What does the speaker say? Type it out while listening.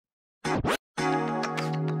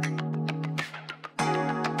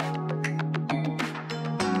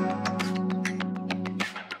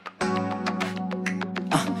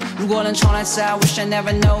如果能重来时 I wish I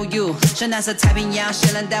never know you 深蓝色太平洋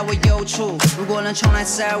谁能带我游出如果能重来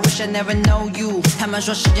时 I wish I never know you 他们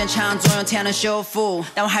说时间长总有天能修复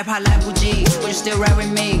但我害怕来不及 Will you still ride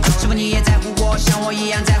with me 是否你也在乎我像我一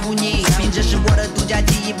样在乎你毕竟这是我的独家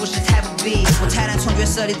记忆不是 Type B 我太难从角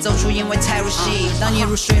色里走出因为太入戏当你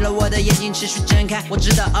入睡了我的眼睛持续睁开我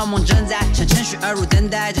知道噩梦正在像趁虚而入等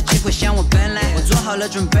待着机会向我奔来我做好了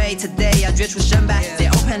准备 Today 要决出胜败 They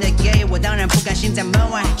open the gate 我当然不甘心在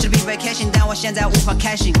门外是必备开心但我现在无法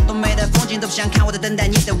开心多美的风景都不想看我在等待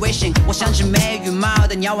你的微信我像只没羽毛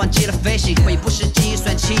的鸟忘记了飞行回忆不是计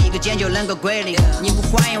算器一个键就能够归零你不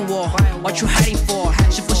欢迎我 What you hiding for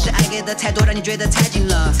是不是爱给的太多让你觉得太近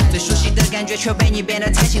了最熟悉的感觉却被你变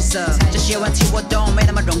得太青涩这些问题我懂没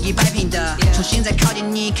那么容易摆平的重新再靠近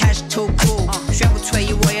你开始吐苦宣布退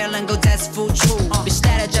役我也能够再次付出别时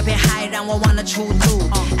代的这片海让我忘了出路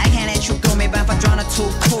I can't let you go 没办法装得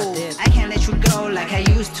too cool I can't let you go like I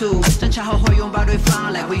used to 争吵后会拥抱对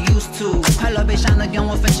方 like we used to 快乐悲伤的跟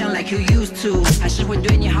我分享 like you used to 还是会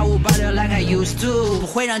对你毫无保留 like I used to 不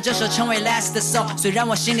会让这首成为 last song 虽然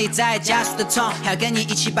我心里在加速的痛还要跟你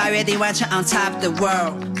一起把约定完成 on top of the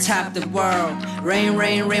world top of the world rain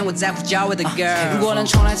rain rain 我在呼叫我的 girl 如果能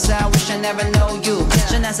重来时 I wish I never know you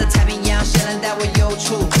深蓝色太平洋谁能带我游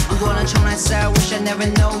出如果能重来时 I wish I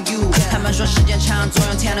never know you 他们说时间长总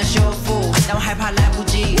有天能修复但我害怕来不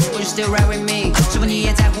及 Will you still ride with me 是否你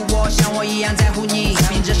也在乎我像我一样在乎你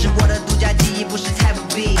毕竟这是我的独家记忆不是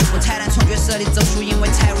Type B 我太难从角色里走出因为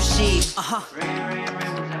太入戏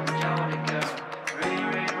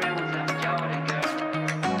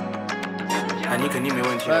哎，你肯定没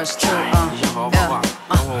问题你先好好画画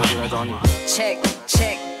等会我就来找你 Check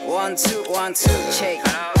check 1 2 1 2 check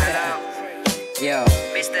Hello Yo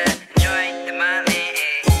Mr. Enjoy the money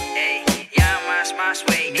Yeah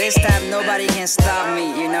Masiwei This time nobody can stop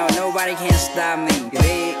me You know nobody can stop me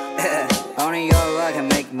Only your love can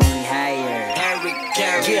make me higher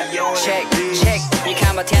Yeah, check, check 你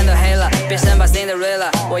看吧天都黑了别生把 Cinderella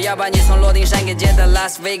我要把你从落地山给接到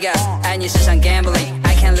Las Vegas 爱你是场 gambling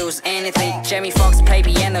I can't lose anything Jamie Foxx play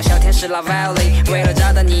piano 小天使 La Valley 为了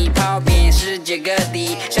找到你跑遍世界各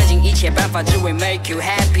地想尽一切办法只为 make you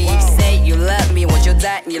happy Say you love me 我就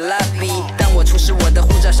在你 lobby 当我出示我的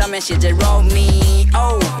护照上面写着 roll me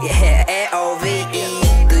Oh yeah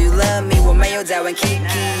L-O-V-E Do you love me 我没有在玩 Kiki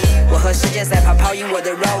我和时间赛跑跑赢我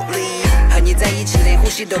的 Rollie 和你在一起连呼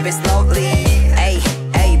吸都被 slowly Ay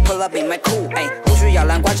ay pull up in my cool ay 不需要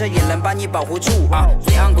蓝刮车也能把你保护住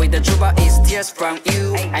最昂贵的珠宝 is tears from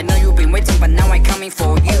you I know you've been waiting but now I'm coming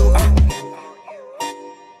for you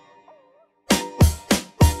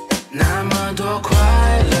那么多快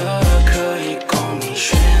乐可以供你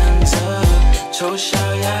选择丑小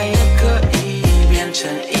鸭也可以变成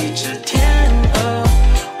一只天鹅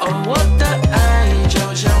我的爱就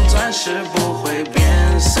像钻石不会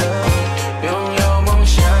变色拥有梦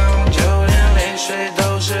想就连泪水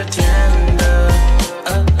都是甜的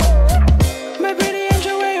My pretty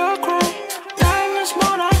angel where you cry Diamonds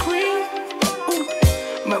more like cream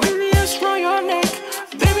My baby is round your neck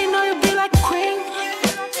Baby know you be like a queen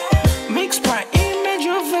Mix bright image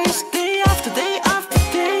your face Day after day after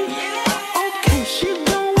day Okay she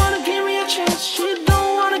don't wanna give me a chance She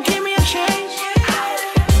don't wanna give me a chance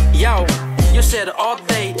Yo You said it all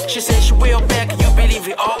day She said she will back You believe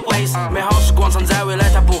it always 美好时光藏在未来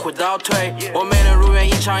它不会倒退我没能如愿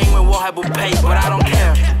以偿因为我还不配 But I don't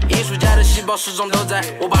care 艺术家的细胞始终都在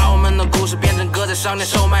我把我们的故事变成歌在商店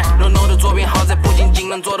售卖 No 的作品好在不仅仅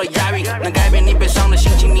能做到押韵能改变你悲伤的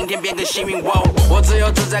心情明天变更幸运我自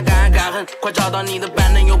由自在敢爱敢恨快找到你的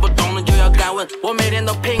版本有不懂的就要敢问我每天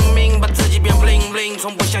都拼命把自己变 bling bling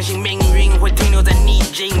从不相信命运会停留在逆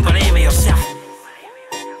境 Believe in yourself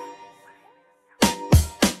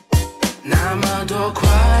那么多快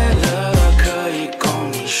乐可以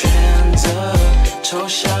供你选择丑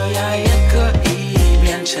小鸭也可以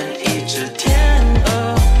变成一只天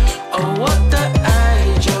鹅我的爱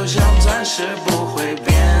就像钻石不会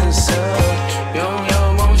变色拥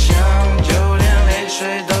有梦想就连泪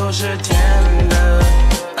水都是甜的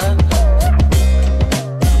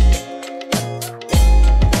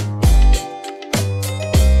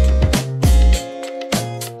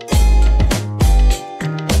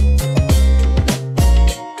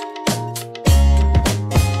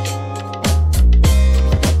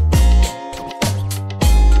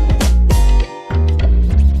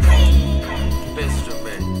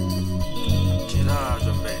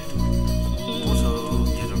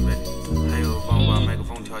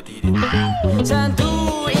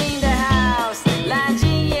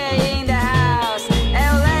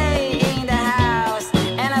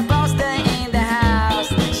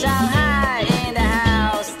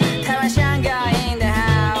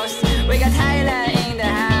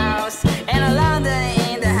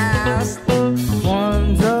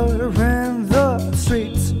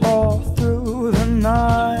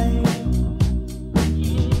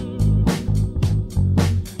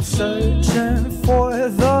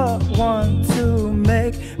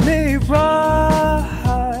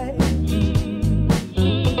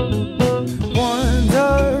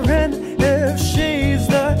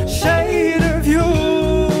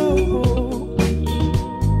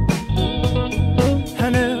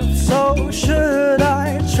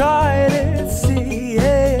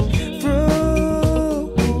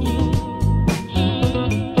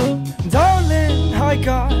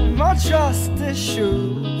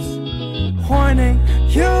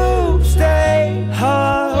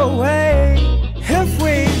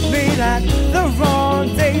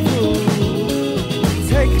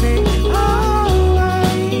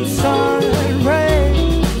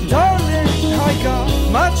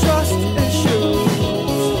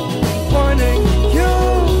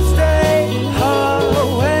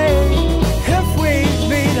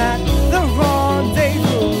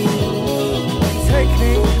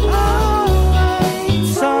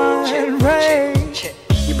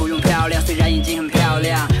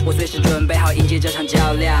随时准备好迎接这场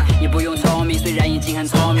较量。你不用聪明，虽然已经很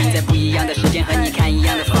聪明，在不一样的时间和你看一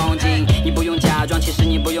样的风景。你不用假装，其实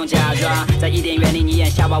你不用假装，在伊甸园里你演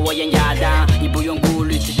夏娃，我演亚当。你不用顾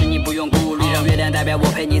虑，其实你不用顾虑，让月亮代表我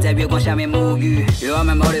陪你在月光下面沐浴。You are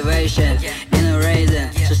my motivation, in the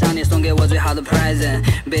reason， 是上帝送给我最好的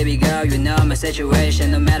present。Baby girl, you know my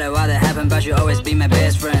situation. No matter what happen, but you always be my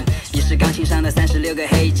best friend。你是钢琴上的36个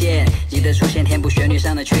黑键，你的出现填补旋律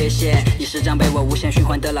上的缺陷。你是张被我无限循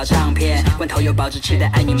环的老唱片，罐头有保质期的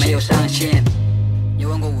爱你没有上限。你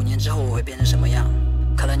问过5年之后我会变成什么样？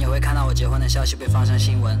可能你会看到我结婚的消息被放上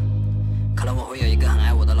新闻，可能我会有一个很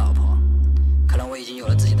爱我的老婆，可能我已经有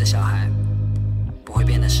了自己的小孩。不会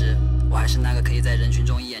变的是，我还是那个可以在人群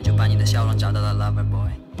中一眼就把你的笑容找到的 lover boy。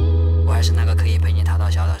我还是那个可以陪你逃到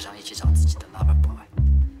小岛上一起找自己的 lover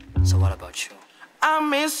boy。So what about you?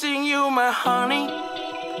 I'm missing you, my honey.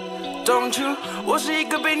 Don't you? 我是一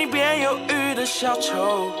个被你变忧郁的小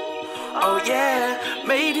丑。Oh yeah，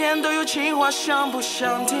 每一天都有情话，想不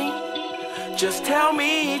想听 ？Just tell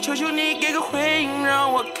me， 求求你给个回应，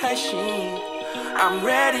让我开心。I'm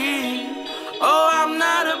ready. Oh, I'm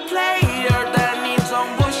not a player， 但你总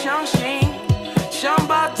不相信，想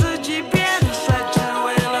把自己变帅，只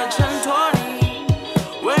为了衬托你。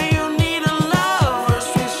When you need a lover，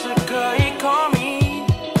 随时可以 call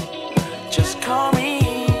me，Just call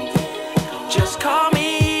me，Just call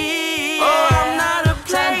me。Oh, I'm not a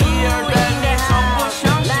player， 但你总不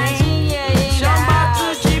相信，想把自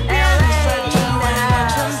己变帅，只为了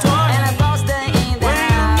衬托你。When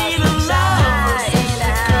you need a lover， 随时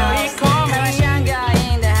可以 call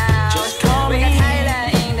me。Just call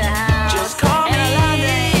me，Just call me。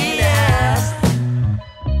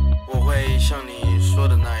我会像你说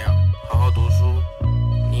的那样，好好读书，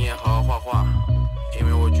你也好好画画，因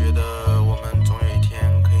为我觉得我们总有一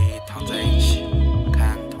天可以躺在一起，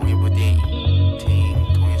看同一部电影，听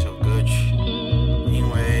同一首歌曲，因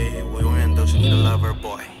为我永远都是你的 lover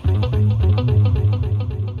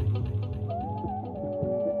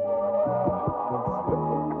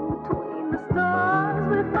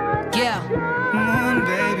boy。Yeah, Moon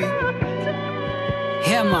baby,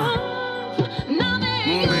 him,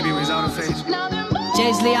 Moon baby was out of phase.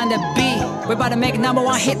 Jay Lee on the beat. We about to make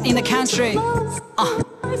 #1 hit in the country.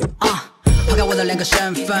 抛开我的2个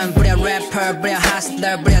身份，不了 rapper， 不了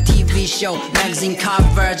hustler， 不了 TV show magazine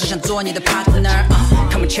cover， 只想做你的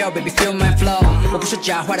partner。Come and chill, baby, feel my flow。我不说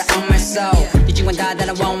假话的 on my soul， 你尽管大胆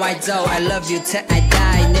的往外走。I love you till I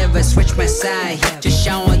die, never switch my side。就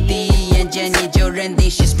像我第一眼见你就认定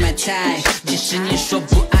she's my type。即使你说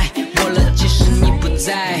不爱我了，即使你不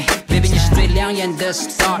在 ，baby 你是最亮眼的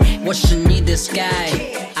star， 我是你的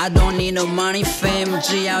sky。I don't need no money fame，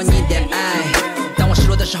 只要你的爱。当我失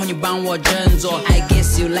落的时候，你帮我振作。I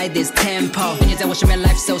guess you like this tempo， 你在我身边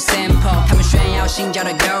life so simple。他们炫耀新交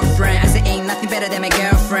的 girlfriend，I say ain't nothing better than my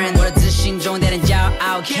girlfriend。我的自信中带点骄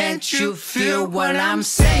傲 ，Can't you feel what I'm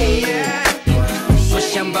saying？ 我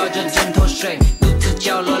想抱着枕头睡，独自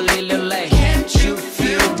角落里流泪。Can't you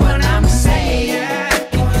feel what I'm saying？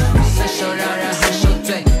 分手让人很受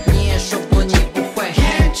罪，你也说过你不会。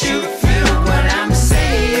Can't you feel what I'm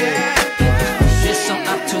saying？ This song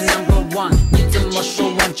up to #1， 你怎么说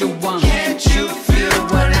忘就忘 ？Can't you feel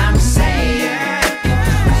what I'm saying？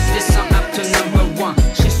 This song up to #1，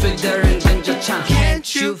 心碎的人跟着唱。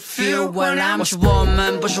Can't you feel what I'm？ 我是我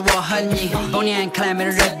们，不是我和你。Bonnie and Clyde 没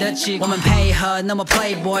人惹得起，我们配合那么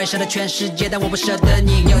playboy， 舍得全世界，但我不舍得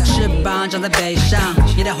你。有翅膀长在背上，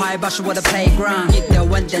你的怀抱是我的 playground， 你的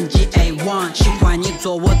吻等级 A1， 喜欢你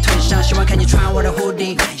坐我腿上，喜欢看你穿我的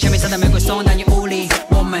hoodie， 香槟色的玫瑰送到你屋里，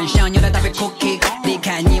我们像牛奶搭配 cookie， 离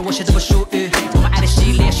开你我谁都不属于。我们爱的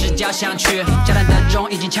系列是交响曲，交谈的钟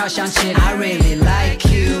已经敲响起。I really like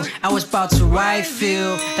you， I was about to wife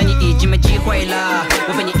you， 但你已经没机会了，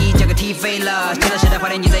我被你一脚给踢飞了。听到谁的话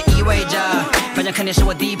题你在意味着，反正肯定是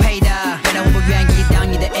我低配的。原来我不愿意当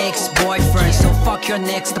你的 ex boyfriend，so fuck your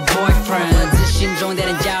next boyfriend。我自信中带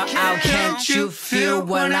点骄傲 ，Can't you feel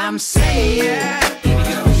what I'm saying？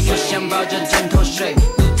 我想抱着枕头睡，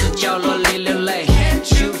独自角落里流泪。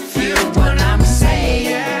Can't you feel what I'm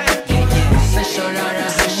saying？ 分手让人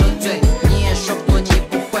很受罪，你也说过你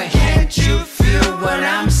不会。Can't you feel what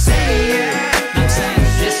I'm saying？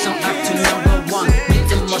 This song up to #1， 你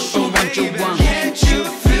怎么说忘就忘 ？Can't you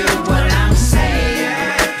feel what I'm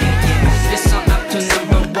saying？ This song up to #1，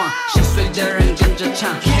 心碎的人跟着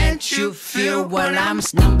唱。Can't you feel what I'm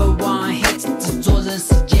 #1 hit？ 制作人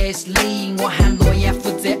是 Djson Lee， 我和罗亚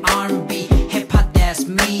负责 R&B，Hip Hop that's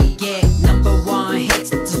me，yeah。#1 hit，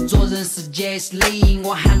 制作人是 Djson Lee，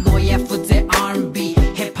 我和罗亚负责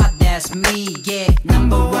R&B，Hip Hop that's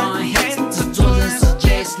me，yeah。#1 hit， 制作人是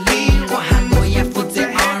Djson Lee， 我和罗亚负责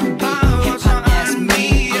R&B。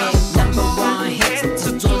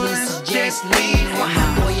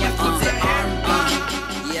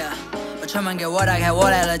车门给我打开，我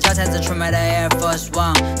来了，脚踩着纯白的 Air Force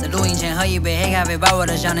One， 在录音前喝一杯黑咖啡，把我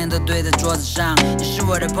的项链都堆在桌子上。你是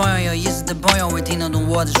我的朋友，有意思的朋友会听得懂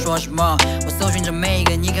我在说什么。我搜寻着每一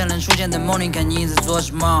个你可能出现的梦里，看你在做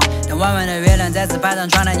什么。当弯弯的月亮再次爬上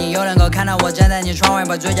窗台，你又能够看到我站在你窗外，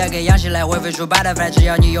把嘴角给扬起来，会飞出 butterfly。只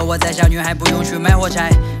要你有我在，小女孩不用去买火柴。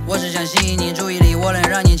我只想吸引你注意力，我能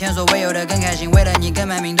让你前所未有的更开心，为了你更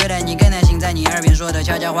卖命，对待你更耐心，在你耳边说的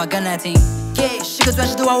悄悄话更难听。是个钻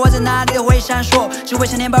石的话，我在哪里都会闪烁。只会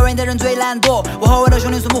成天抱怨的人最懒惰。我和我的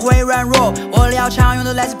兄弟从不会软弱。我和廖常用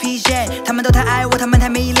的来自郫县，他们都太爱我，他们太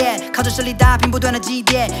迷恋，靠着实力打拼，不断的积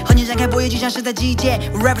淀。和你展开博弈，就像是在击剑。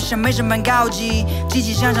我 rap 上没什么高级，积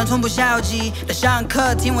极向上，从不消极。来上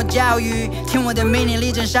课听我教育，听我的命令，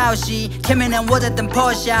力争稍息。天没亮，我在等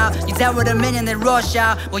破晓。你在我的面前在弱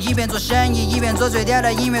小。我一边做生意，一边做最屌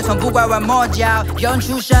的音乐，从不拐弯抹角。有人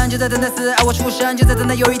出生就在等待死，而我出生就在等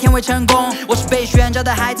待有一天会成功。我是被选召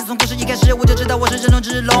的孩子，从故事一开始我就知道我是人中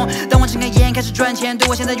之龙。当我睁开眼开始赚钱，对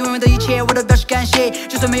我现在拥有的一切我都表示感谢。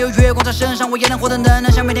就算没有月光照身上，我也能获得能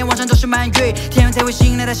量，像每天晚上都是满月。天元才会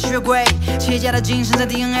醒来的吸血鬼，企业家的精神在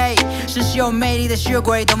DNA， 是稀有美丽的吸血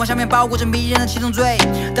鬼，头毛上面包裹着迷人的七宗罪。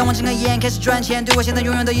当我睁开眼开始赚钱，对我现在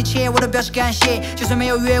拥有的一切我都表示感谢。就算没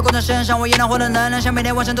有月光照身上，我也能获得能量，像每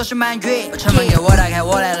天晚上都是满月。把车门给我打开，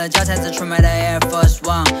我来了，脚踩着纯白的 Air Force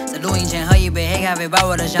One， 在录音前喝一杯黑咖啡，把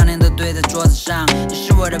我的项链都堆在桌子上。你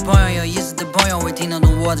是我的朋友，有意思的朋友会听得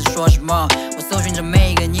懂我在说什么。我搜寻着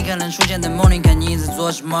每一个你可能出现的梦里，看你在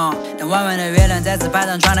做什么。当弯弯的月亮再次爬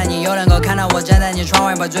上窗台，你又能够看到我站在你窗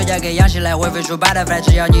外，把嘴角给扬起来，会飞出 butterfly。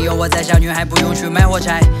只要你有我在，小女孩不用去买火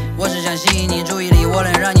柴。我只想吸引你注意力，我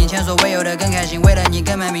能让你前所未有的更开心，为了你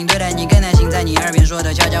更卖命，对待你更耐心，在你耳边说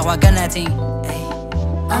的悄悄话更难听。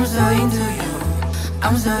I'm so into you,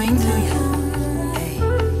 I'm so into you.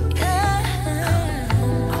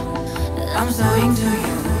 I'm so into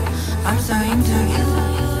you, I'm so into you.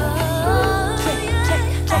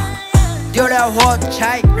 丢了火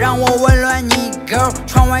柴，让我温暖你 girl。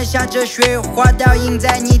窗外下着雪花，倒映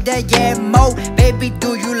在你的眼眸。Baby,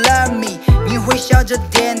 do you love me？ 你会笑着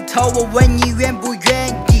点头。我问你愿不愿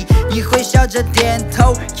意，你会笑着点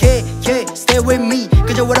头。Yeah, yeah, stay with me，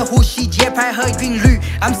 跟着我的呼吸节拍和韵律。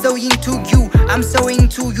I'm so into you, I'm so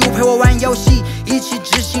into you。陪我玩游戏，一起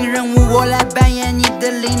执行任务。我来扮演你的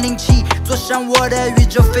007，坐上我的宇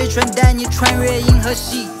宙飞船，带你穿越银河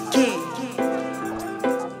系。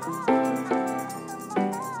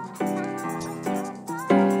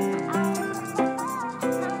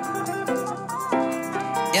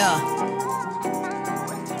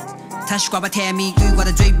他习惯把甜蜜语挂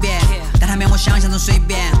在嘴边，但他没我想象中随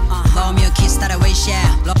便。老没有 kiss 他的危险，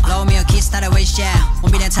老没有 kiss 他的危险。我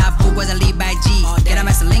每天擦不过在礼拜几，给他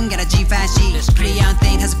买4-0，给他几番戏。Pretty young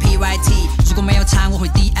thing， 他是 PYT， 如果没有他我会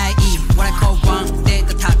DIE。我来 call one day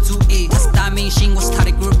的他注意，他是大明星，我是他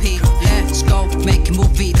的 groupie。Let's go make a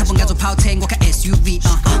movie， 他不敢坐跑车，我开 SUV。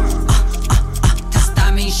他是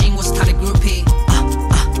大明星，我是他的 groupie。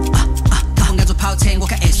跑车我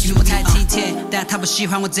开 SUV， 我太体贴，但他不喜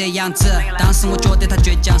欢我这样子。当时我觉得他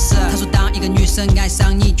倔强死。他说当一个女生爱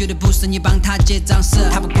上你，绝对不是你帮她结账时。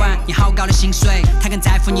他不管你好高的薪水，他更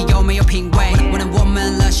在乎你有没有品味。我能我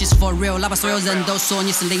们了 ，She's for real， 哪怕所有人都说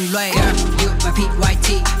你是另类。Girl, you my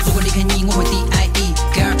PYT， 如果离开你我会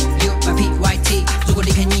DIE。Girl, you my PYT， 如果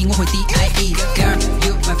离开你我会 DIE。Girl,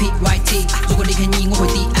 you my PYT， 如果离开你我会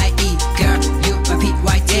DIE。Girl, you my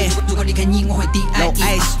PYT， 如果离开你我会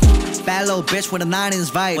DIE。Bad little bitch with a 90s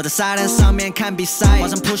vibe， 我在沙滩上面看比赛，晚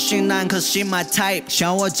上 pushing 9可惜 my type，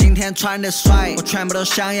 像我今天穿的帅，我全部都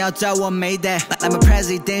想要叫我 Mayday， like my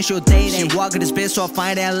presidential dating。She walk this bitch 说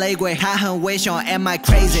放一点雷鬼，她很危险 ，Am I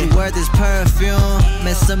crazy？ She wear this perfume，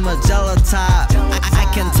 没什么叫了她 I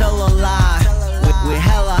can tell a lot，we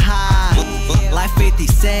hella high，like 50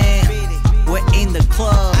 Cent，we're in the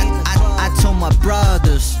club。I told my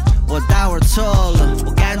brothers。我待会儿错了，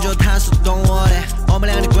我感觉他是懂我的，我们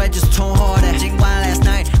俩的轨迹是重合的。尽管 last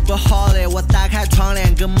night 不好的，我打开窗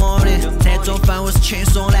帘 Good morning， 这种氛围是轻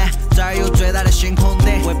松的，这儿有最大的星空的。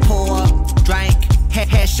We pull up drink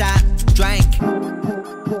headshot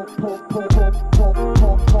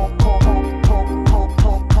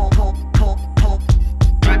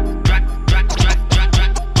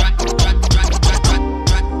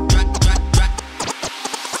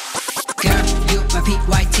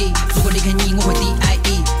如果离开你我会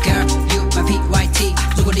DIE。 Girl, you my PYT，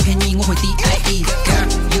 如果离开你我会 DIE。 Girl,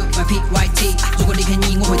 you my PYT， 如果离开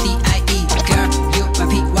你我会 DIE。 Girl, you my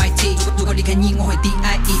PYT， 如果离开你我会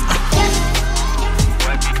DIE。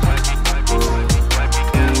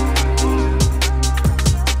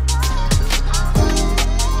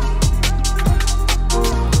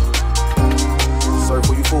 Sorry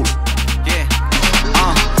for you fooling. Yeah.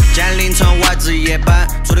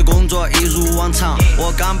 广场，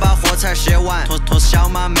我刚把货才卸完，同事小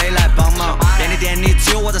马没来帮忙。便利店里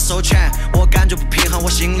只有我在收钱，我感觉不平衡，我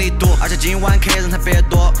心里堵。而且今晚客人特别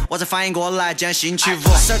多，我才反应过来，今天星期五。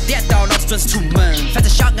12点到，老子准时出门。反正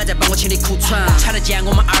小安在帮我清理库存。才能见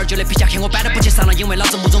我们29的皮夹克，我搬都不去上了，因为老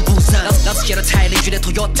子目中无人。老子接了财邻居的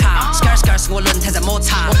Toyota， Scar 是我轮胎在摩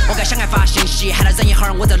擦。我刚想爱发信息，喊他忍一会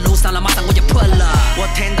儿，我在路上了，马上我就跑了。我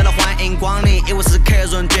听到了欢迎光临，以为是客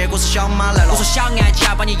人，结果是小马来了。我说小安姐，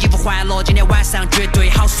把你衣服换了，今天晚上绝对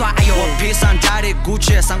好耍。哎呦，我披上家的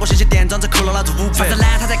Gucci，上个星期店长只扣了老子500。上次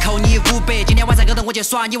懒他才扣你500，今天晚上跟着我去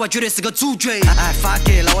耍，你娃绝对是个主角。哎fuck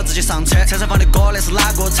it，那我直接上车，车上放的歌那是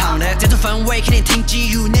哪个唱的？这种氛围肯定挺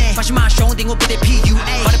GU 的。放心嘛兄弟，我不得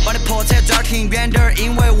PUA。把你破车最好停远点儿，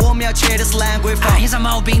因为我们要去的是兰桂坊。天上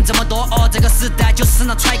毛病这么多哦，这个时代就是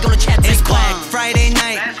那揣够了钱最 It's 狂。 Black Friday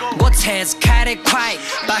night， 我车子开得快，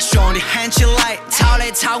把兄弟喊起来，吵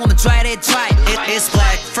的吵，我们拽的拽。It's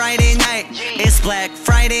Black Friday night，It's Black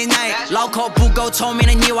Friday night。脑壳不够聪明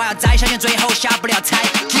的你娃要再小心，最后下不了台。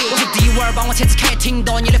我说弟娃儿帮我车子开挺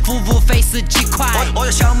多，你的服务费是几块？我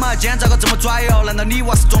说小马今天咋个这么拽哟？难道你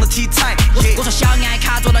娃是中了体彩？我说小安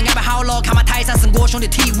卡座都安排好了，看嘛台上是我兄弟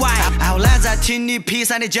TY。哎，我懒在听你披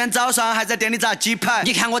萨，你今天早上还在店里炸鸡排。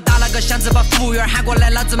你看我打了个响指，把服务员喊过来，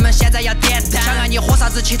老子们现在要点单。小安你喝啥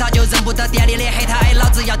子其他就认不得店里的黑他，哎，老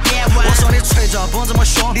子要点碗。我说你吹着风这么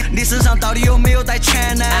凶，你身上到底有没有带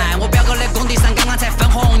钱呢？哎，我表哥的工地上刚刚才分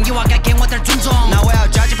红，你娃该给我点尊重。那我要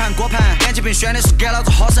加几盘锅盘，点几瓶轩的是给老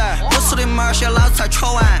子喝噻。不吃的马儿些老子才吃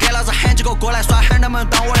完，给老子喊几个过来耍，喊他们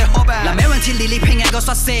当我的伙伴。那没问题，丽丽陪俺哥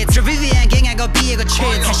耍蛇，这 Vivian 给俺哥比一个瘸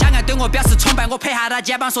子。看小安对我表示崇拜，我拍下他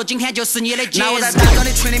肩膀说今天就是你的节日。那我在大张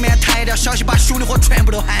的群里面弹一条消息，把兄弟伙全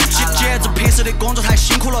部都喊。节日平时的工作太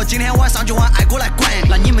辛苦了，今天晚上就往爱过来滚。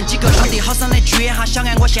那你们几个兄弟好生的聚哈，小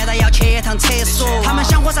安我现在要去一趟厕所。他们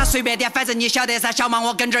想喝啥随便点，反正你晓得噻，小马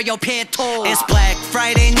我跟这儿有撇脱。 It's Black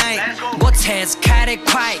Friday night， 我车子开得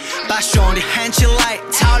快，把兄弟喊起来，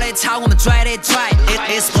吵的吵，我们拽的拽。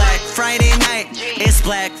It's Black Friday night，It's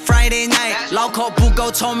Black Friday night。脑壳不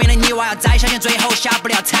够聪明的你娃要再小心，最后下不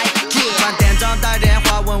了台。团店长打电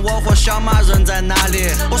话问我和小马人在哪里，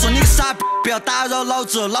我说你个傻逼，不要打扰老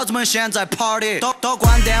子，老子们现在 party。都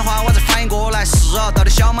关电话，我才反应过来，是啊，到底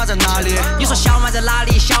小马在哪里？你说小马在哪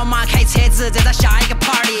里？小马开车子在找下一个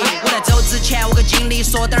party。我在走之前，我跟经理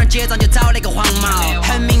说，等会儿结账就找那个黄毛。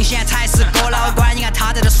很明显才是个老倌，你看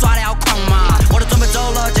他在这耍的好狂嘛。我都准备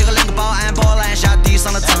走了，结果2个保安把我拦下地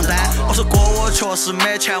上的账单。我说哥，我确实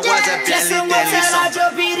没钱，我还在便利店里上。就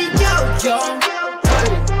比你有用，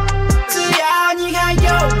只要你还有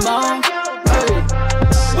梦。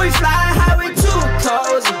We fly highway too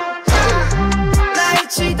close， 来一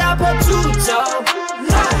起打破诅咒。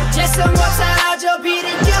杰森我猜到就比你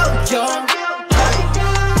有用，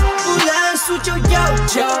不认输就有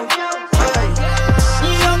救。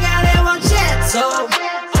你勇敢地往前走，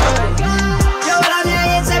有老天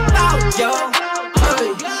爷在保佑。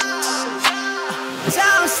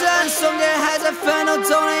掌声送给还在奋斗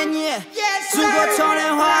中的你，如果充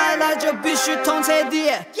电坏了就必须通彻底。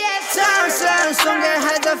掌声送给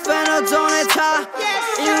还在奋斗中的他，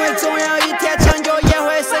因为总有一天长久也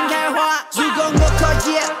会盛开花。如果我可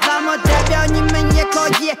以，那么代表你们也可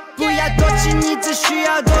以。不要躲起，你只需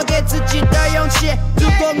要多给自己的勇气。如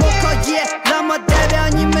果我可以，那么代表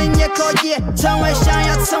你们也可以。成为想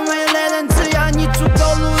要成为的人，只要你足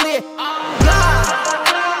够努力。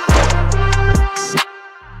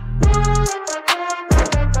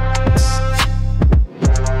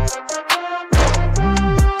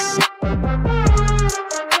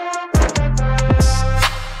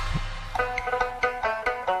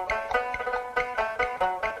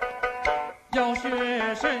要学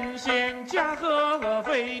神仙驾鹤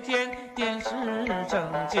飞天，点石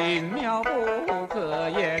成金妙不可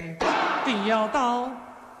言，定要到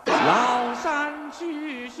崂山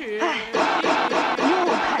去学。又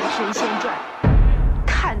看《神仙传》，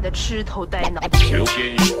看得痴头呆脑。求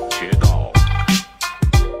仙学道，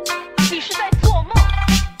你是在做梦？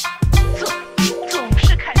总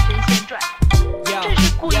是看《神仙传》，真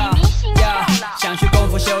是鬼迷心窍了。想学功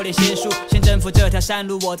夫修炼仙术，先征服这条山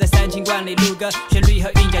路。我在3清观里录歌，旋律和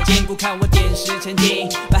韵脚兼顾，看我点石成金，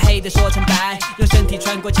把黑的说成白，用身体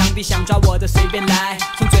穿过墙壁，想抓我的随便来，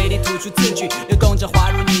从嘴里吐出字句，流动着滑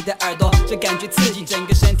入你的耳朵，这感觉刺激，整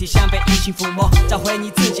个身体像被异性抚摸，找回你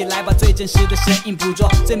自己来，把最真实的声音捕捉，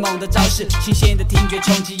最猛的招式，新鲜的听觉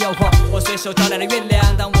冲击诱惑。我随手招来了月亮，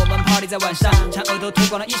当我们 party 在晚上，长额头脱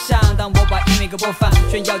光了衣裳，当我把音乐给播放，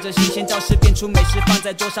炫耀着新鲜招式，变出美食放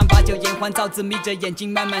在桌上，把酒言欢，造字眯着眼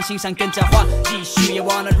睛慢慢欣赏，跟着画，继续也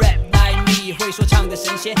wanna rap like 币，会说唱的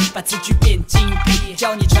神仙把词句变精辟，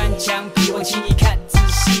教你穿墙壁，往前一看仔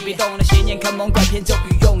细，别动了邪念，看猛拐骗咒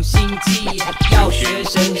语用心记。要学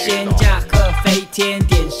神仙驾鹤飞天，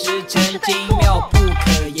点石成金妙不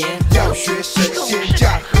可言。要学神仙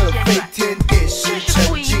驾鹤飞天，点石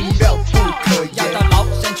成金妙不可言。要到崂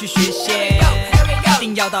山去学仙，一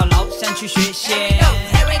定要到崂山去学仙，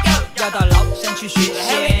要到崂山去学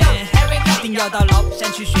仙，一定要到崂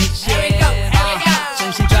山去学仙。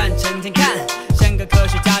神仙传成天看，像个科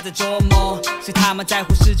学家在琢磨，谁他妈在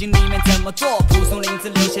乎诗经里面怎么做？蒲松龄子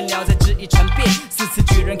刘闲聊在质疑传遍，4次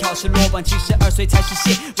举人考试落榜，72岁才实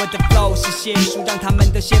现。我的 flow 是仙术，让他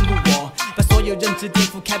们都羡慕我。把所有认知颠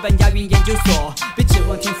覆，开办押韵研究所。别指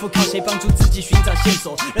望天赋，靠谁帮助自己寻找线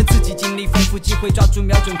索？让自己经历丰富，机会抓住，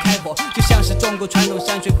瞄准开火。就像是中国传统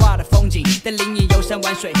山水画的风景，带领你游山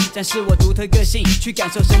玩水，展示我独特个性，去感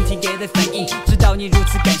受身体给的反应。知道你如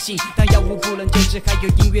此感性，当药物不能救治，还有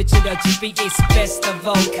音乐治疗疾病。It's best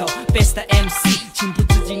vocal, best MC， 情不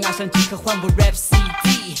自禁拿上即刻换我 rap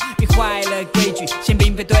CD。别坏了规矩，先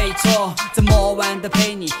并非对错，这么晚的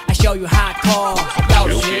陪你 I show you hardcore。要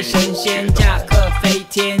学神仙驾鹤飞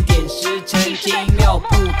天，点石成金妙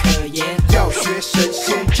不可言。要学神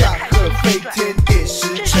仙驾鹤飞天，点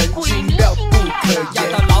石成金妙不可言。要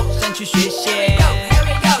到崂山去学仙，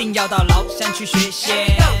一定要到崂山去学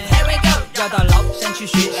仙，要到崂山去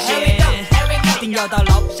学仙，一定要到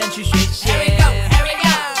崂山去学仙。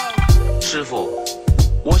师傅，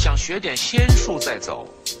我想学点仙术再走。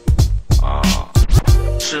啊，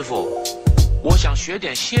师傅，我想学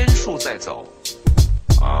点仙术再走。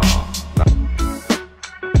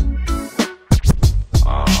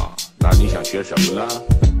那你想学什么呢？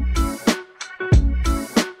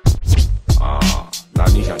那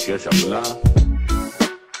你想学什么呢？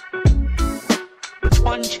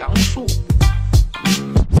穿墙术。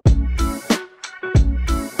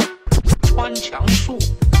穿墙术。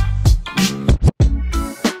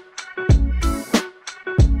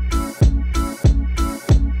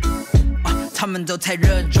他们都太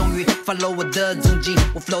热衷于 follow 我的踪迹，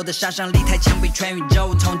我 flow 的杀伤力太强，被全宇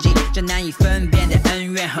宙通缉。这难以分辨的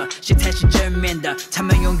恩怨和谁才是正面的？他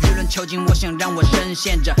们用舆论囚禁我，想让我深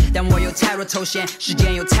陷着，但我有太多头衔，时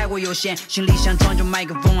间又太过有限，行李箱装着麦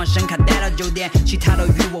克风，往声卡带到酒店，其他都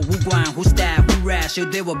与我无关。Who's that? Who rap? 谁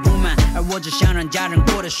对我不满？而我只想让家人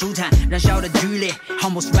过得舒坦，燃烧的剧烈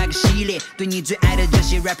 ，Humble Swag 系列，对你最爱的这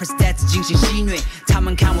些 rappers 再次进行戏谑。他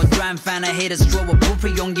们看我赚翻了 haters 说我不配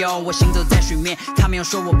拥有，我行走在水面，他们又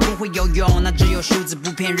说我不会游泳，那只有数字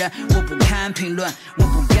不骗人。我不看评论，我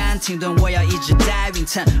不敢停顿，我要一直在匀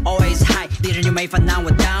称 ，always high， 敌人就没法拿我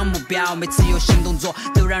当目标，每次有新动作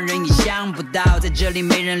都让人意想不到。在这里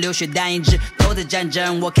没人流血，但一直都在战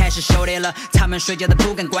争。我开始狩猎了，他们睡觉都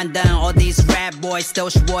不敢关灯。All these rap boys 都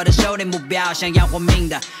是我的狩猎目标，想要活命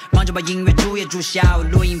的，忙着把音乐注也注销。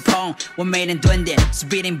录音棚，我每天蹲点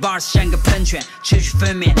 ，spitting bars 像个喷泉，持续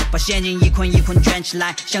分娩，把现金一捆一捆卷起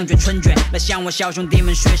来，像卷春卷。来向我小兄弟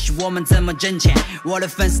们学习，我们怎么挣钱。我的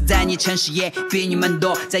粉丝在你城市也比你们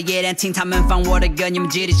多，在夜店听他们放我的歌，你们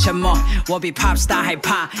集体沉默。我比 pop star 还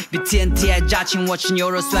怕，比 TNT 还炸，请我吃牛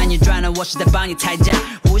肉算你赚了，我是在帮你抬价。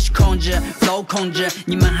呼吸控制 ，flow 控制，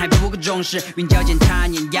你们还不够重视。晕脚检查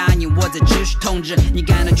碾压你，我在持续统治。你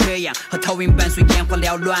感到缺氧和头晕伴随眼花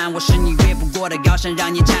缭乱，我是你越不过的高山，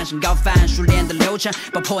让你产生高反。熟练的流程，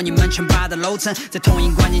爆破你们称霸的楼层，在同一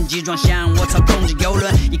关键集装箱，我操控着游轮。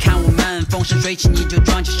一看我们风生水起，你就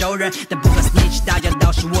装起熟人，但不敢 snitch， 大家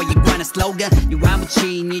都是我一贯的 slogan。你玩不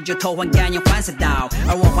起，你就偷换概念换赛道，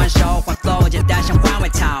而我换手换 flow， 简单像换外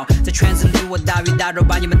套。在圈子里我大鱼大肉，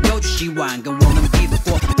把你们丢去洗碗，跟我们比不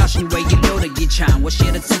过，那是你唯一留的遗产。我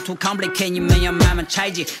写的字图 complicate， 你们要慢慢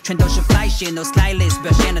拆解，全都是 fly shit，no stylist，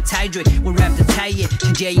 表现的太坠。我 rap 的太野，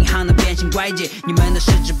抢劫银行的变形怪杰，你们的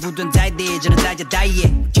市值不断在跌，只能在家待业。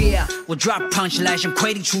Yeah， 我 drop punch 来像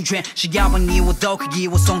傀儡出拳，谁要帮你我都可以，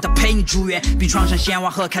我送他陪你住院。病床上鲜花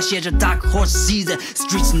贺卡写着 Dark Horse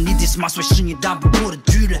Season，Streets 你 diss 马sway是你打不过的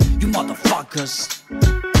巨人。You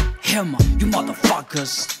motherfuckers，Hell you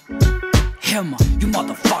motherfuckers。Hell you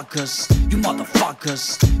motherfuckers, you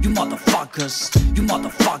motherfuckers, you motherfuckers, you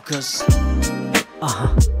motherfuckers.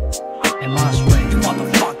 And Masiwei, you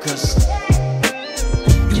motherfuckers,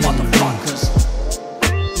 you motherfuckers,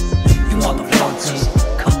 you motherfuckers.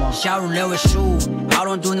 Come on. 笑容6位数 I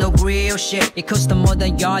don't do no real shit. It costs more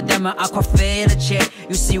than your diamond, I quite feel the shit.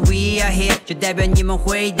 You see we are here， 就代表你们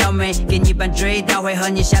会倒霉，给你班追悼会和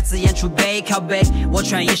你下次演出背靠背。我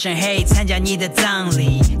穿一身黑，参加你的葬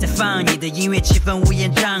礼，在放你的音乐，气氛乌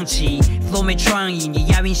烟瘴气。flow 没创意，你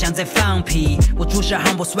押韵像在放屁。我注射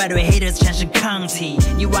humble sweat 对 haters 产生抗体。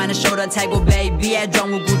你玩的手段太过卑鄙，爱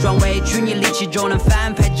装无辜装委屈，你力气就能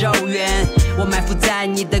翻牌咒怨。我埋伏在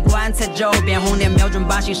你的棺材周边，红点瞄准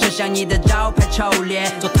靶心射向你的招牌臭脸。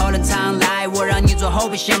做头等舱来，我让你做后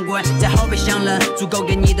备箱滚，在后备箱冷，足够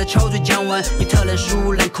给你的臭嘴降温。你特冷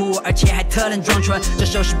输冷酷，而且还特冷装纯，这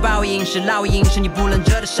手是报应，是烙印，是你不能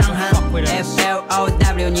遮的伤痕。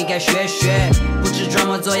FLOW 你该学学，不知装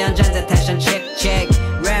模作样站在台上 check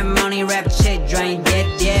check。Rap money rap check 专业爹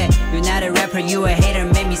爹 You're not a rapper you a hater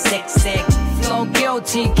make me sick sick Flow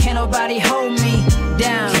guilty can't nobody hold me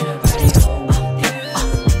down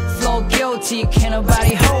Flow guilty can't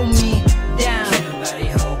nobody hold me down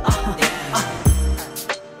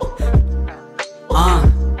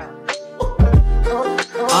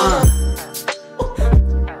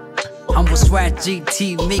Humble Sweat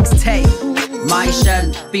GT mixtape骂一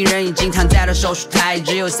声，病人已经躺在了手术台，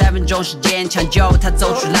只有3分钟时间抢救他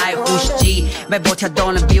走出来。呼吸机脉搏跳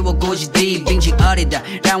动了比我估计低，病情恶劣的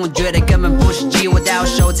让我觉得根本不是鸡。我戴好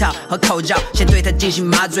手套和口罩，先对他进行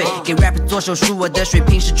麻醉。给 rapper 做手术，我的水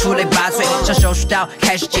平是出类拔萃。上手术刀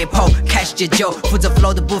开始解剖，开始解救，负责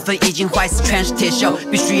flow 的部分已经坏死，全是铁锈，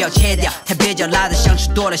必须要切掉。太蹩脚，辣的像吃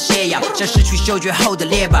多了泻药，像失去嗅觉后的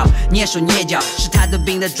猎豹，蹑手蹑脚是他得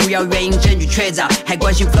病的主要原因，证据确凿。还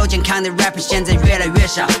关心 flow 健康的 rapper。现在越来越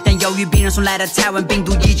少，但由于病人送来的台湾病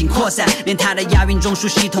毒已经扩散，连他的押韵中枢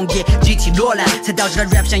系统也集体落难，才导致他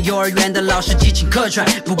rap 像幼儿园的老师激情客串。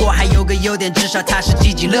不过还有个优点，至少他是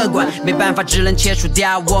积极乐观。没办法，只能切除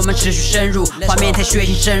掉。我们持续深入，画面太血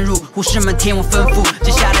腥深入，护士们听我吩咐。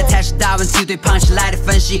接下来才是大问题，对胖起来的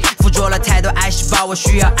分析，附着了太多癌细胞，我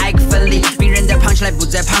需要挨个分离。病人的胖起来不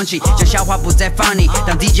再胖起，讲笑话不再放你。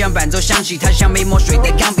当 DJ 伴奏响起，它像没墨水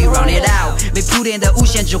的钢笔 ，run it out。没铺垫的无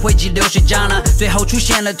限只会激流水账。最后出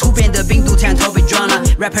现了突变的病毒，探头被撞了。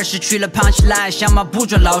rapper 失去了胖起来，像猫捕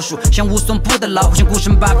捉老鼠，像武松捕的老虎，像股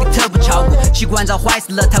神巴菲特不炒股。器官早坏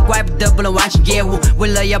死了，他怪不得不能完成业务。为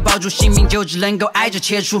了要保住性命，就只能够挨着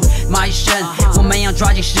切除。骂一声，我们要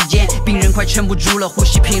抓紧时间，病人快撑不住了，呼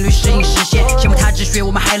吸频率适应实现。羡慕他止血，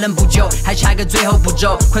我们还能补救，还差个最后步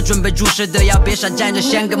骤。快准备注射的药，别傻站着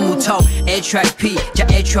像个木头。HIP 加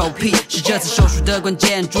HOP 是这次手术的关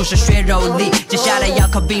键，注射血肉力。接下来要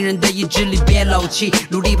靠病人的意志力。别漏气，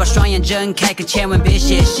努力把双眼睁开，可千万别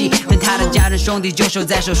写戏。等他的家人兄弟就守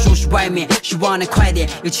在手术室外面，希望能快点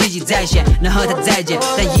有奇迹再现，能和他再见。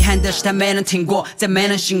但遗憾的是他没能挺过，再没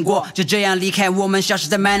能醒过，就这样离开我们，消失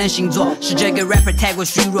在麦能星座。是这个 rapper 太过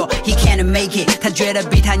虚弱 ，He can't make it。他觉得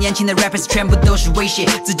比他年轻的 rappers 全部都是威胁，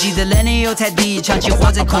自己的能力又太低，长期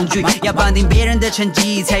活在恐惧，要绑定别人的成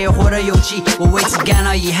绩，才有活的勇气。我为此感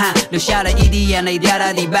到遗憾，流下了一滴眼泪掉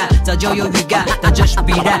到地板，早就有预感，但这是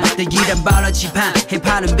必然的，依然抱了期盼。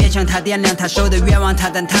hiphop 人别抢他点亮他手的愿望，他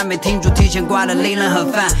但他没挺住，提前挂了零人盒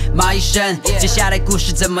饭。骂一声，接下来故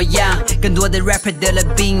事怎么样？更多的 rapper 得了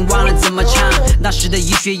病，忘了怎么唱。当时的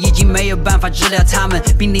医学已经没有办法治疗他们，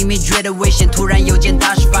濒临灭绝的危险，突然有件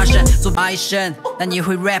大事发生。做骂一声，那你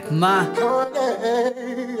会 rap 吗？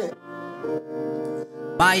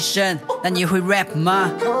骂一声，那你会 rap 吗？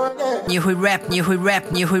你会 rap， 你会 rap，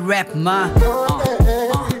 你会 rap 吗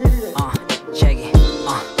？Check it，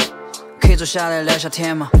 可以坐下来聊下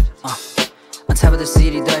天吗？猜不对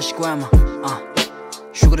CD 的习惯吗？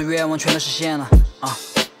许过的愿望全都实现了。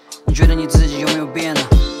你觉得你自己有没有变呢？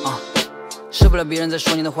受不了别人在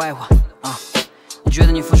说你的坏话。你觉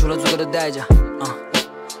得你付出了足够的代价？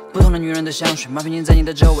不同的女人的香水，马屁你在你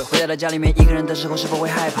的周围。回到了家里面一个人的时候，是否会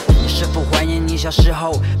害怕？你是否怀念你小时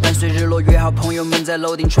候？伴随日落约好朋友们在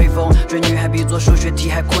楼顶吹风，追女孩比做数学题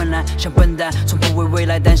还困难。像笨蛋，从不为未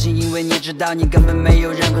来担心，因为你知道你根本没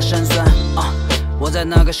有任何胜算。我在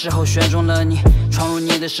那个时候选中了你，闯入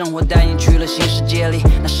你的生活，带你去了新世界里。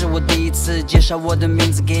那是我第一次介绍我的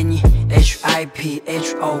名字给你 ，HIP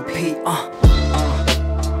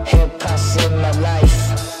HOP。Hip hop's in my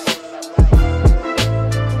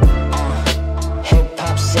life。Hip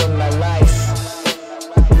hop's in my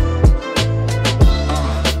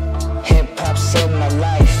life。Hip hop's in my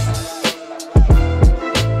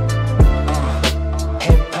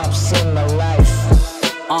life。Hip hop's in my life。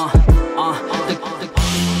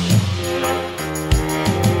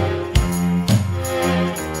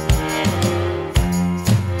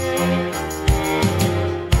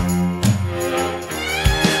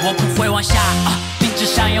我不会往下，并至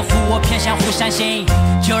上上演互我偏向互相吸引，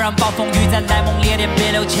就让暴风雨再来猛烈点，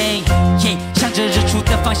别留情。向着日出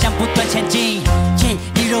的方向不断前进，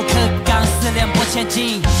一柔克刚，四连拨前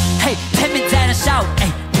进。嘿，前面在燃烧，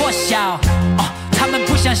破晓。他们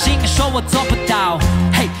不相信，说我做不到。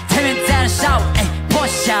嘿，前面在燃烧，破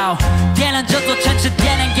晓。点亮这座城市，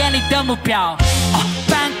点亮眼里的目标。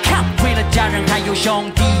反抗，为了家人还有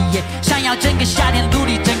兄弟。想要整个夏天，努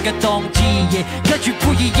力整个冬季。格局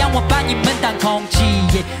不一样，我把你们当空气。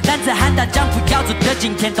男子汉大丈夫要做的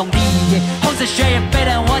惊天动地。红色血液沸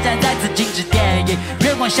腾，我站在紫禁之巅。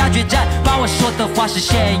月光下决战，把我说的话实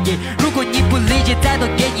现。如果你不理解，再多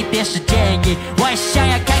给一点时间。我也想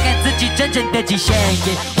要看看自己真正的极限。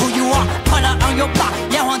Who you are， put on your block，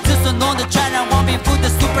 炎黄子孙弄的传染黄皮肤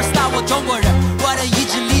的 superstar， 我中国人，我的意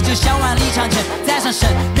志力就像万里长城在上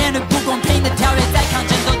升。面对不公平的条约在抗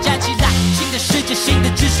争，都站起来。新的世界，新的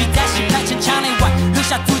秩序在审判城墙内外，留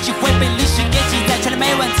下足迹会被历史给记载，全都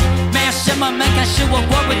没问题。没有什么门槛是我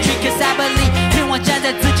过不去 ，Cause I believe， 听我站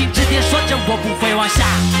在紫禁之巅，说着我不会往下。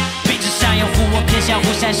明知山有虎，我偏向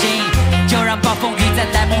互相吸引，就让暴风雨再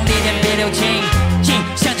来猛烈点，别留情。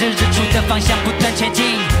向着日出的方向不断前进，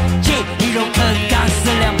一柔克刚，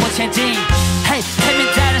四两拨前进。嘿，前面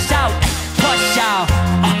在燃烧，破晓。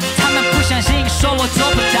他们不相信，说我做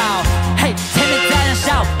不到。嘿，前面在燃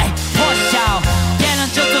烧，破晓。点亮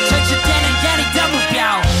这座城市，点亮眼里的目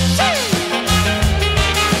标。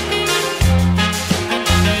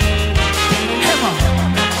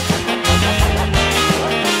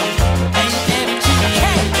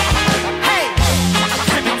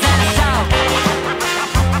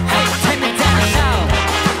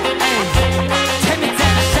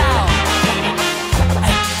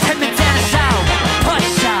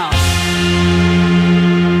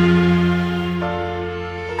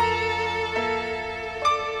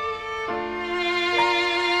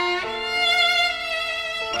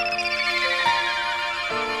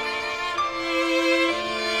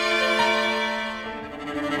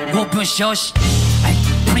我不用休息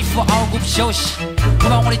，24 hour 我不休息。我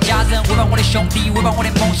帮我的家人，我帮我的兄弟，我帮我的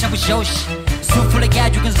梦想不休息。舒服的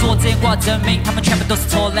感觉跟弱者，我要证明他们全部都是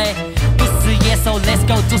错的。不是野兽 ，Let's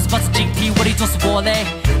go， 做事保持警惕，我的总是我的。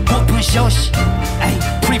我不用休息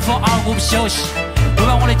，24 hour 我不休息。我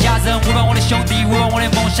帮我的家人，我帮我的兄弟，我帮我的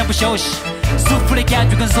梦想不休息。舒服的感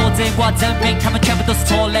觉跟弱者，我要证明他们全部都是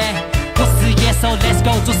错的。不是野兽 ，Let's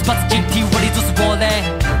go， 做事保持警惕，我的总是我的。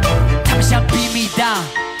他们想比me down。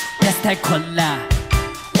但是太困难，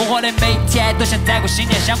我活的每一天都像在过新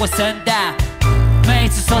年，像过圣诞。每一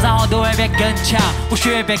次受伤后都会变更强，我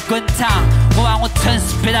血液变滚烫。我把我城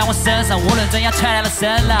市背在我身上，无论怎样传来了声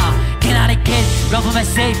浪。Can I get run for my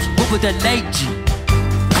safety？ 我不得累积，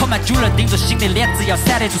扣满主人顶着新的脸，只要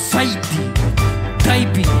闪得出水滴。对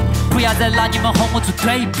比，不要再让你们哄我出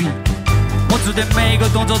对比。我做的每一个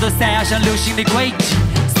动作都闪耀像流星的轨迹。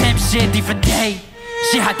Same shit different day，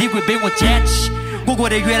 嘻哈底会被我捡起。我过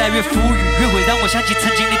得越来越富裕，越会让我想起曾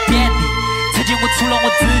经的点滴。曾经我除了我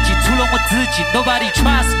自己 ，Nobody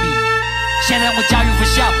trust me。现在我家喻户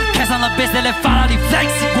晓，看上了白色的法拉利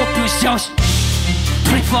flexi， 我不用休息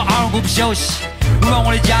，24 hour 我不休息。我帮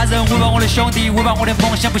我的家人，我帮我的兄弟，我帮我的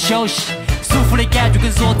梦想不休息。舒服的感觉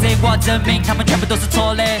跟弱者，我要证明他们全部都是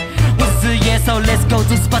错的。我是野兽 ，Let's go，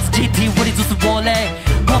 做事保持警惕，我的总是我的。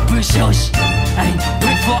我不用休息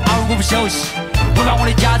，24 hour 我不休息。我帮我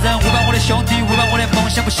的家人，我帮我的兄弟，我帮我的梦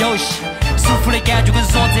想不休息。舒服的感觉跟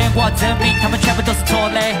弱者，我要证明他们全部都是错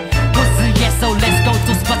的。我是野兽 ，Let's go，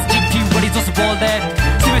 做事保持警惕，我的总是我的。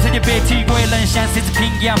随便随便别提，我也能像奢侈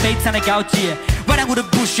品一样非常的高级。晚上我都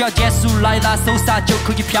不需要结束，拉一拉手刹就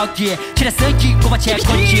可以飘跌。现在生意我把钱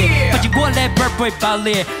滚接，放进我的本不会爆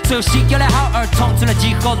裂。所有新有的好儿童除了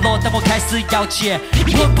集合落，但我开始要钱。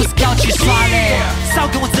我不是搞去耍的，少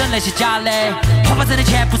跟我整那些假的。花发挣的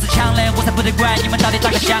钱不是抢的，我才不得管你们到底咋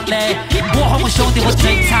个想的。我和我兄弟我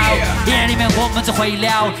最潮，一年里面我们最会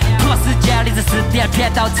聊。突发时间凌晨4点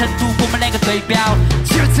骗到成都，我们两个对标。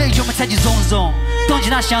骑着车油门踩进融融，东西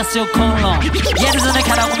那像是有恐龙。眼睁睁的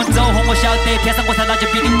看到我们走红，我晓得天上我才那就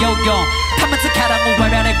必定有用。他们只看到我外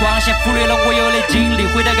表的光鲜，忽略了我有的经历，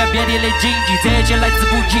回到改变你的经济，这一切来自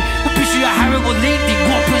不易，我必须要捍卫我领地，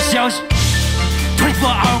我不休息。24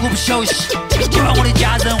 hour 我不休息，我帮我的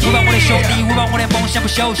家人，我帮我的兄弟，我帮我的梦想不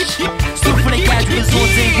休息。舒服的感觉跟弱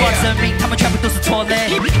者，我要证明他们全部都是错的。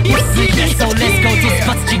我是野兽 ，Let's go， 做事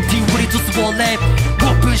保持警惕，我的总是我的。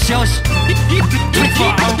我不用休息，24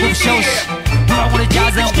 hour 我不休息。我帮我的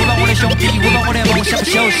家人，我帮我的兄弟，我帮我的梦想不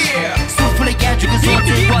休息。舒服的感觉跟弱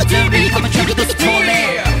者，我要证明他们全部都是错的。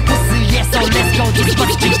我是野兽 ，Let's go， 做事保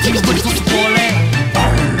持警惕，我的总是我的。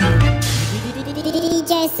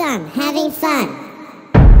Djson having fun.